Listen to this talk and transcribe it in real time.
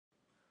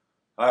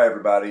Hi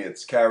everybody,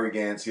 it's Carrie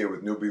Gans here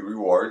with Newbie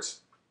Rewards.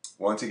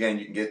 Once again,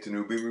 you can get to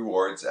Newbie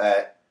Rewards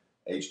at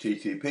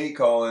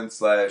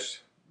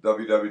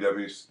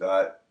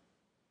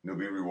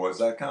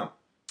http://www.newbierewards.com.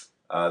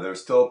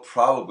 There's still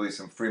probably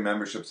some free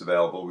memberships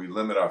available. We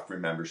limit our free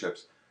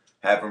memberships.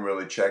 Haven't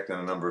really checked in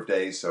a number of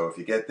days, so if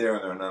you get there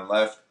and there are none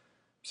left,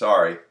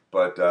 sorry,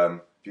 but if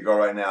you go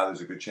right now,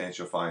 there's a good chance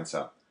you'll find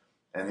some.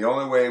 And the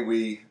only way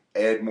we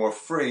add more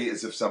free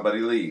is if somebody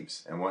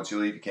leaves, and once you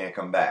leave, you can't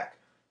come back.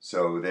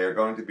 So they're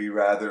going to be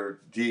rather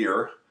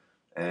dear,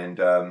 and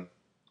go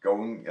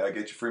and get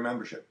your free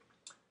membership.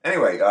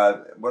 Anyway,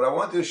 what I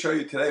wanted to show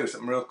you today was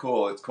something real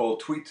cool. It's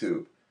called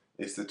TweeTube.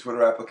 It's the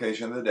Twitter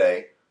application of the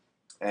day.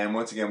 And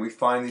once again, we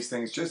find these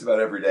things just about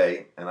every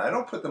day, and I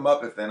don't put them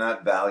up if they're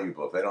not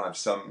valuable, if they don't have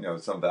some,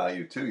 some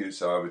value to you.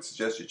 So I would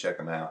suggest you check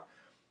them out.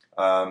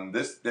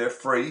 They're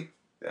free.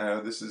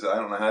 I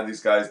don't know how these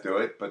guys do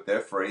it, but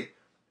they're free.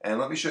 And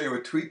let me show you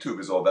what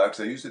TweeTube is all about, because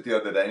I used it the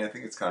other day, and I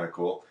think it's kind of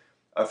cool.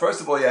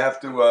 First of all, you have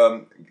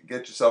to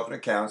get yourself an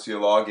account, so you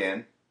log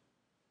in.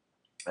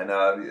 And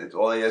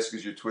all they ask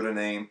is your Twitter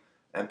name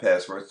and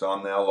password, so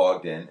I'm now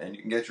logged in. And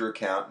you can get your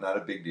account, not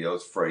a big deal,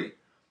 it's free.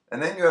 And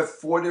then you have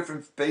 4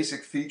 different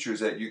basic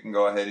features that you can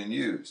go ahead and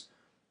use.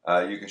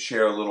 You can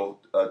share a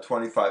little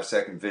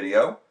 25-second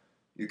video.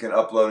 You can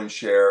upload and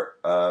share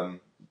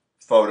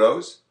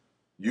photos,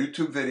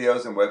 YouTube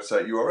videos, and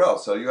website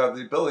URLs. So you have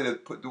the ability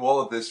to do all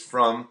of this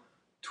from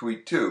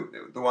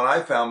TweeTube. The one I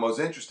found most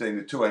interesting,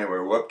 the two anyway,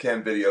 were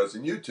webcam videos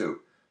and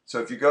YouTube. So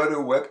if you go to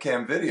a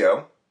webcam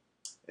video,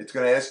 it's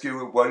going to ask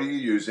you what are you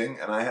using,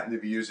 and I happen to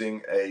be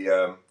using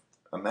a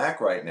Mac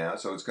right now,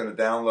 so it's going to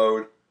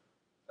download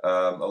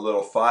a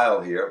little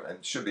file here, and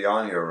it should be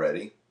on here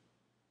already.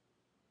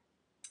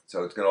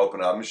 So it's going to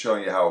open up. I'm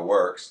showing you how it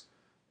works.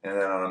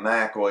 And then on a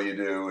Mac, all you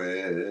do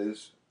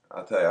is,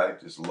 I'll tell you, I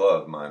just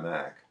love my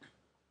Mac.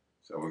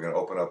 So we're going to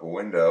open up a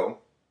window.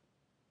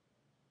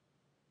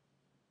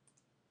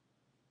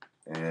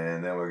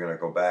 And then we're going to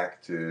go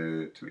back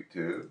to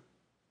TweeTube.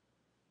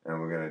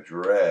 And we're going to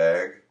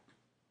drag,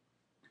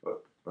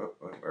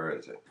 where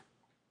is it?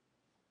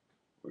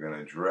 We're going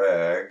to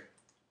drag,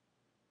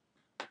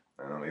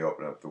 and let me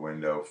open up the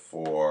window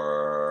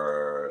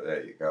for,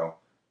 there you go.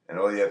 And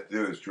all you have to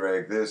do is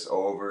drag this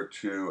over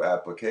to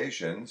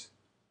Applications,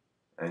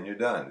 and you're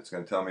done. It's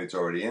going to tell me it's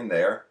already in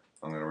there.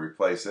 I'm going to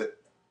replace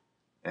it,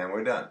 and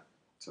we're done.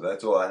 So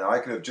that's all. I know I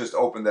could have just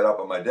opened that up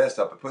on my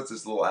desktop. It puts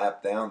this little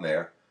app down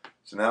there.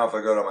 So now if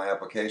I go to my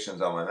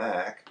applications on my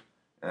Mac,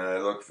 and I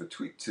look for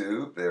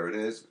TweeTube, there it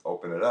is,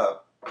 open it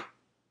up.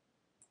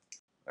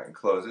 I can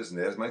close this, and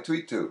there's my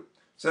TweeTube.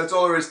 So that's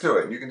all there is to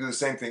it. You can do the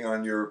same thing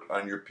on your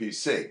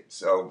PC.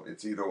 So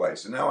it's either way.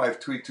 So now I have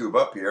TweeTube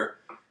up here,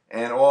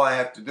 and all I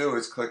have to do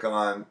is click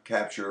on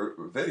Capture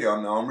Video.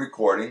 Now I'm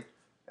recording,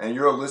 and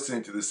you're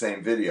listening to the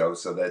same video,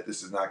 so that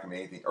this is not going to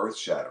be anything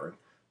earth-shattering.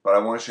 But I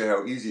want to show you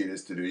how easy it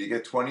is to do. You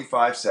get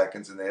 25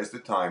 seconds, and there's the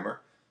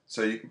timer.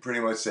 So you can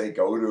pretty much say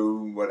go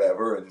to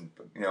whatever, and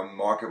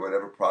market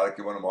whatever product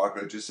you want to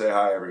market, or just say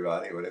hi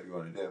everybody, whatever you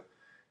want to do.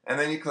 And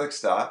then you click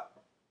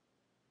stop.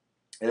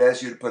 It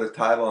asks you to put a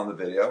title on the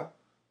video.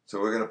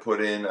 So we're going to put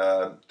in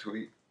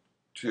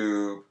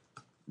TweeTube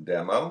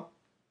demo,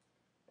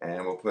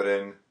 and we'll put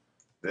in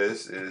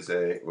this is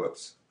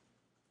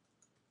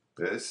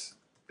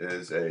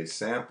a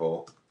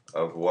sample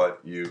of what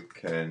you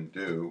can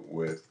do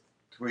with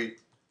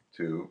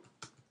TweeTube.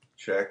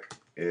 Check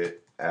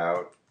it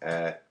out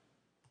at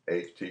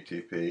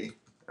http,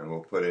 and we'll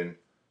put in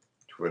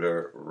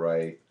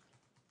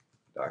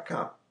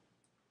twitterright.com.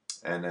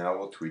 And now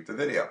we'll tweet the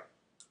video.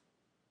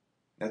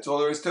 That's all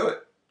there is to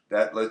it.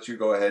 That lets you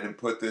go ahead and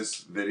put this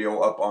video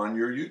up on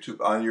your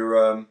YouTube, on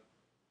your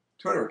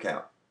Twitter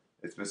account.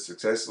 It's been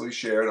successfully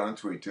shared on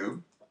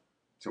TweeTube,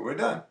 so we're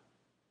done.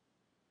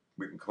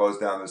 We can close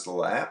down this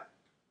little app,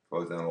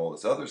 close down all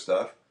this other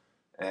stuff,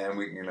 and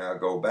we can now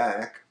go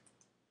back,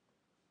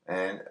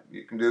 and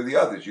you can do the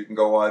others. You can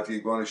go, if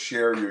you want to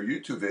share your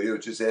YouTube video,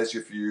 it just asks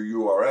you for your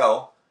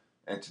URL,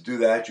 and to do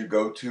that, you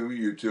go to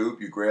YouTube,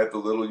 you grab the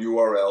little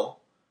URL,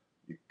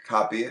 you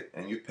copy it,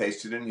 and you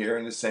paste it in here,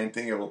 and the same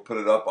thing, it will put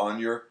it up on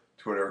your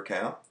Twitter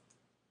account.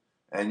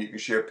 And you can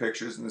share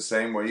pictures in the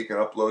same way. You can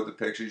upload the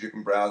pictures, you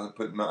can browse and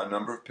put a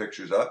number of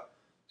pictures up.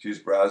 So you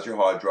just browse your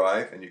hard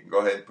drive, and you can go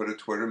ahead and put a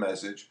Twitter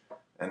message,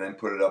 and then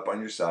put it up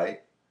on your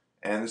site.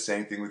 And the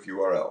same thing with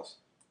URLs.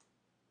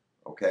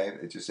 Okay,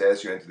 it just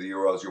asks you to enter the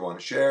URLs you want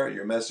to share,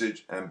 your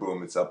message, and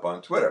boom, it's up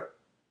on Twitter.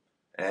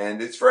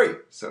 And it's free,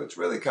 so it's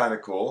really kind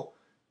of cool.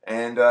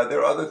 And there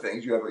are other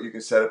things. You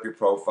can set up your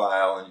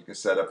profile, and you can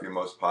set up your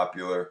most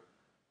popular.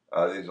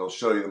 They'll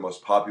show you the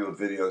most popular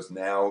videos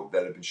now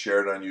that have been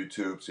shared on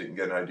YouTube, so you can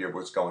get an idea of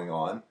what's going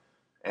on.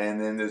 And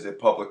then there's a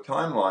public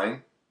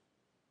timeline,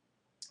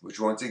 which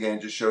once again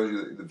just shows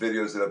you the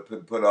videos that have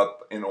been put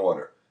up in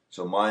order.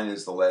 So mine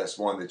is the last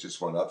one that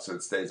just went up, so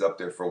it stays up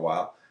there for a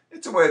while.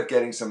 It's a way of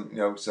getting some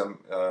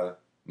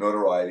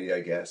notoriety,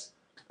 I guess.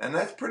 And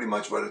that's pretty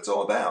much what it's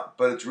all about.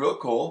 But it's real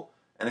cool.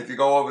 And if you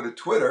go over to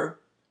Twitter,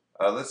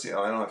 let's see.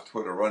 Oh, I don't have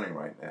Twitter running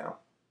right now.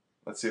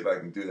 Let's see if I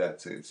can do that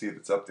to see if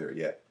it's up there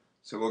yet.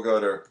 So we'll go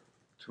to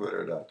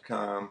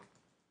twitter.com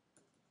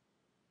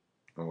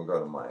and we'll go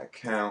to my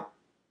account,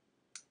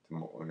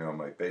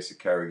 my basic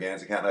Carrie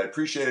Gans account. And I'd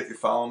appreciate it if you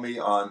follow me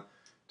on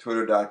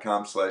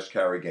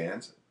twitter.com/Carrie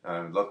Gans.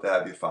 I'd love to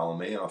have you follow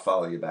me, and I'll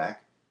follow you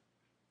back.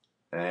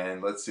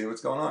 And let's see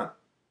what's going on.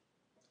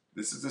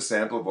 This is a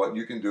sample of what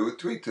you can do with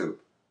TweeTube.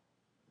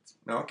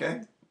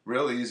 Okay,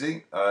 real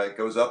easy. It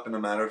goes up in a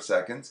matter of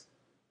seconds.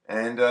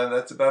 And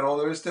that's about all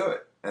there is to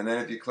it. And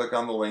then if you click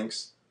on the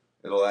links,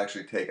 it'll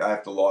actually take, I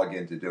have to log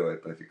in to do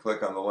it, but if you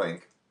click on the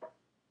link,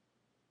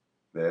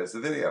 there's the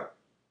video.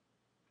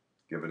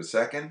 Give it a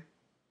second.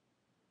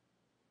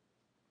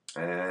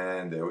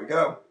 And there we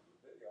go.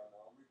 Video,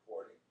 now I'm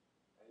recording,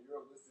 and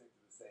you're listening to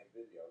the same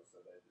video,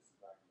 so that this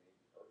is not going to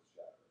be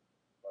earth-shattering.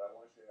 But I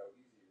want to show you how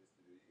easy it is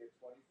to do. You get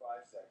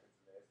 25 seconds,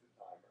 and there's the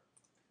timer.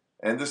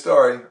 End of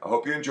story. I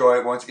hope you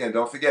enjoy it. Once again,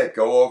 don't forget,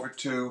 go over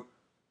to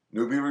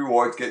Newbie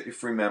Rewards, get your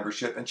free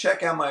membership, and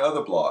check out my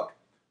other blog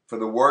for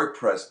the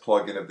WordPress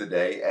plugin of the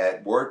day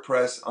at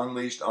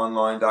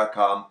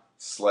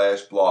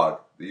WordPressUnleashedOnline.com/blog.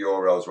 The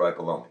URL is right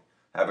below me.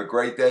 Have a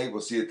great day.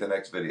 We'll see you at the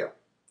next video.